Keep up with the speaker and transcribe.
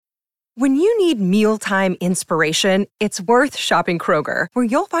When you need mealtime inspiration, it's worth shopping Kroger, where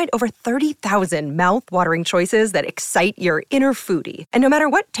you'll find over 30,000 mouth-watering choices that excite your inner foodie. And no matter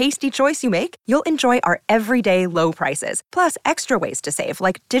what tasty choice you make, you'll enjoy our everyday low prices, plus extra ways to save,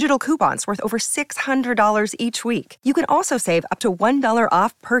 like digital coupons worth over $600 each week. You can also save up to $1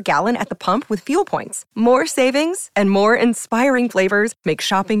 off per gallon at the pump with fuel points. More savings and more inspiring flavors make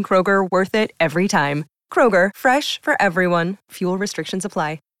shopping Kroger worth it every time. Kroger, fresh for everyone. Fuel restrictions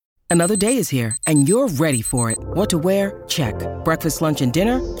apply. Another day is here, and you're ready for it. What to wear? Check. Breakfast, lunch, and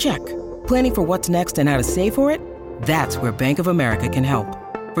dinner? Check. Planning for what's next and how to save for it? That's where Bank of America can help.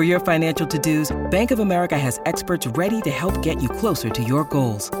 For your financial to-dos, Bank of America has experts ready to help get you closer to your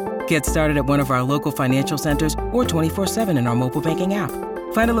goals. Get started at one of our local financial centers or 24/7 in our mobile banking app.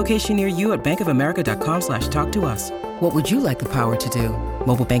 Find a location near you at bankofamerica.com/talktous. What would you like the power to do?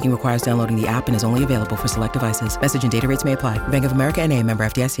 Mobile banking requires downloading the app and is only available for select devices. Message and data rates may apply. Bank of America N.A., member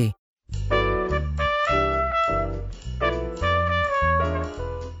FDIC.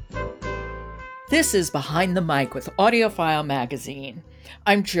 This is Behind the Mic with AudioFile Magazine.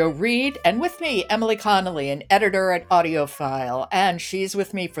 I'm Jo Reed, and with me, Emily Connolly, an editor at AudioFile, and she's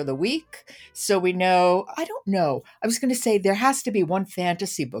with me for the week. So we know, I don't know, I was going to say there has to be one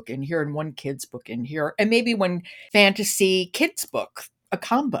fantasy book in here and one kids book in here, and maybe one fantasy kids book, a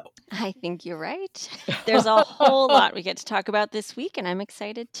combo. I think you're right. There's a whole lot we get to talk about this week, and I'm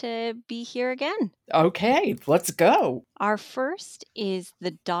excited to be here again. Okay, let's go. Our first is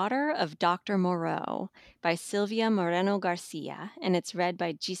The Daughter of Dr. Moreau by Silvia Moreno Garcia, and it's read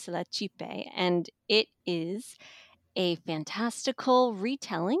by Gisela Chipe, and it is a fantastical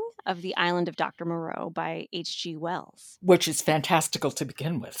retelling of The Island of Dr. Moreau by H.G. Wells. Which is fantastical to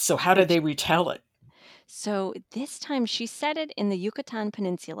begin with. So how did they retell it? So this time she set it in the Yucatan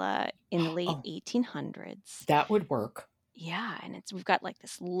Peninsula in the late 1800s. That would work. Yeah, and we've got like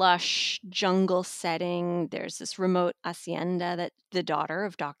this lush jungle setting. There's this remote hacienda that the daughter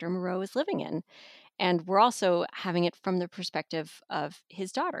of Dr. Moreau is living in. And we're also having it from the perspective of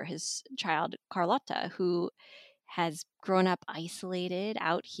his daughter, his child, Carlotta, who has grown up isolated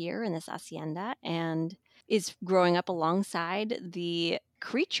out here in this hacienda and is growing up alongside the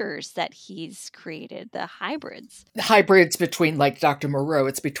creatures that he's created, the hybrids. The hybrids between, like Dr. Moreau,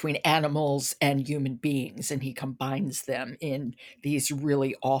 it's between animals and human beings, and he combines them in these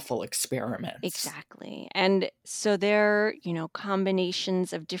really awful experiments. Exactly. And so they're,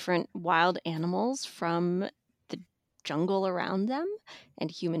 combinations of different wild animals from the jungle around them and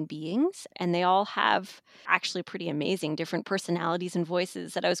human beings. And they all have actually pretty amazing different personalities and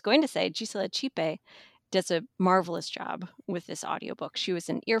voices that I was going to say, Gisela Chipe does a marvelous job with this audiobook. She was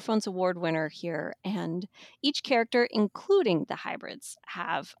an Earphones Award winner here, and each character, including the hybrids,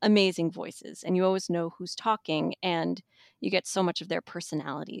 have amazing voices, and you always know who's talking, and you get so much of their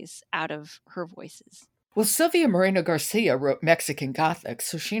personalities out of her voices. Well, Silvia Moreno Garcia wrote Mexican Gothic,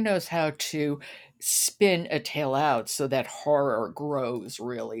 so she knows how to spin a tale out so that horror grows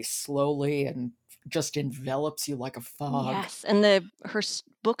really slowly and just envelops you like a fog. Yes, and her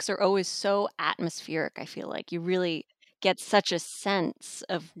books are always so atmospheric, I feel like. You really get such a sense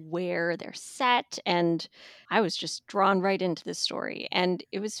of where they're set, and I was just drawn right into this story, and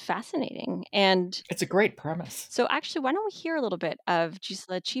it was fascinating. And it's a great premise. So actually, why don't we hear a little bit of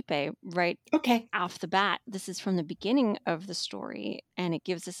Gisela Chipe right off the bat? This is from the beginning of the story, and it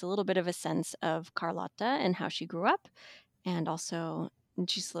gives us a little bit of a sense of Carlotta and how she grew up, and also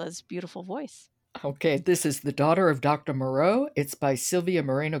Gisela's beautiful voice. Okay, this is The Daughter of Dr. Moreau. It's by Silvia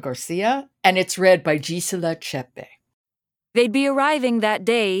Moreno Garcia, and it's read by Gisela Chepe. They'd be arriving that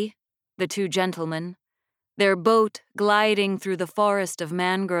day, the two gentlemen, their boat gliding through the forest of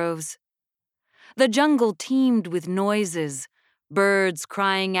mangroves. The jungle teemed with noises, birds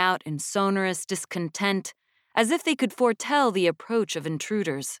crying out in sonorous discontent, as if they could foretell the approach of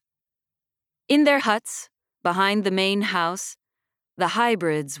intruders. In their huts, behind the main house, the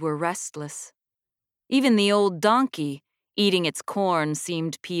hybrids were restless. Even the old donkey, eating its corn,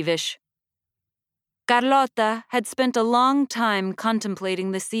 seemed peevish. Carlotta had spent a long time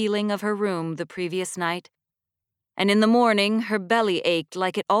contemplating the ceiling of her room the previous night, and in the morning her belly ached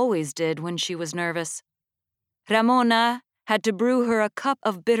like it always did when she was nervous. Ramona had to brew her a cup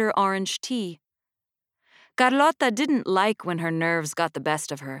of bitter orange tea. Carlotta didn't like when her nerves got the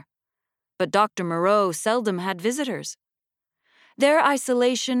best of her, but Dr. Moreau seldom had visitors. Their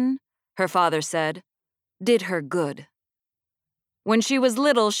isolation, her father said, did her good. When she was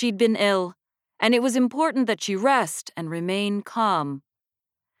little, she'd been ill, and it was important that she rest and remain calm.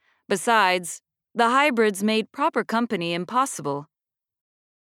 Besides, the hybrids made proper company impossible.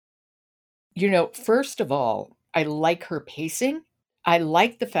 First of all, I like her pacing. I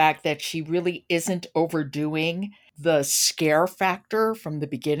like the fact that she really isn't overdoing the scare factor from the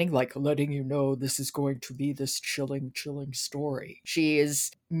beginning, like letting you know this is going to be this chilling, chilling story. She is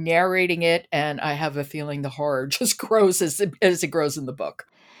narrating it, and I have a feeling the horror just grows as it grows in the book.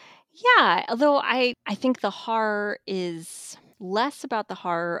 Yeah, although I think the horror is less about the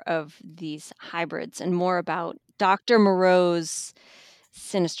horror of these hybrids and more about Dr. Moreau's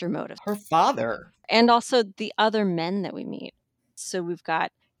sinister motives Her father. and also the other men that we meet. So we've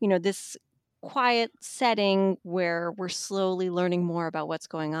got, this quiet setting where we're slowly learning more about what's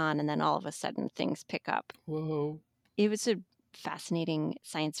going on, and then all of a sudden things pick up. Whoa. It was a fascinating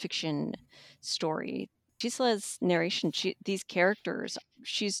science fiction story. Gisela's narration, these characters,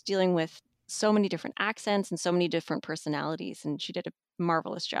 she's dealing with so many different accents and so many different personalities, and she did a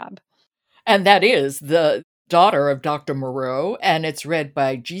marvelous job. And that is The Daughter of Dr. Moreau, and it's read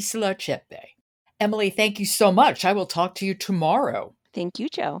by Gisela Chepe. Emily, thank you so much. I will talk to you tomorrow. Thank you,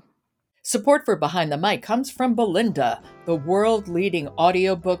 Joe. Support for Behind the Mic comes from Belinda, the world-leading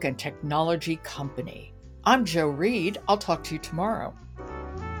audiobook and technology company. I'm Joe Reed. I'll talk to you tomorrow.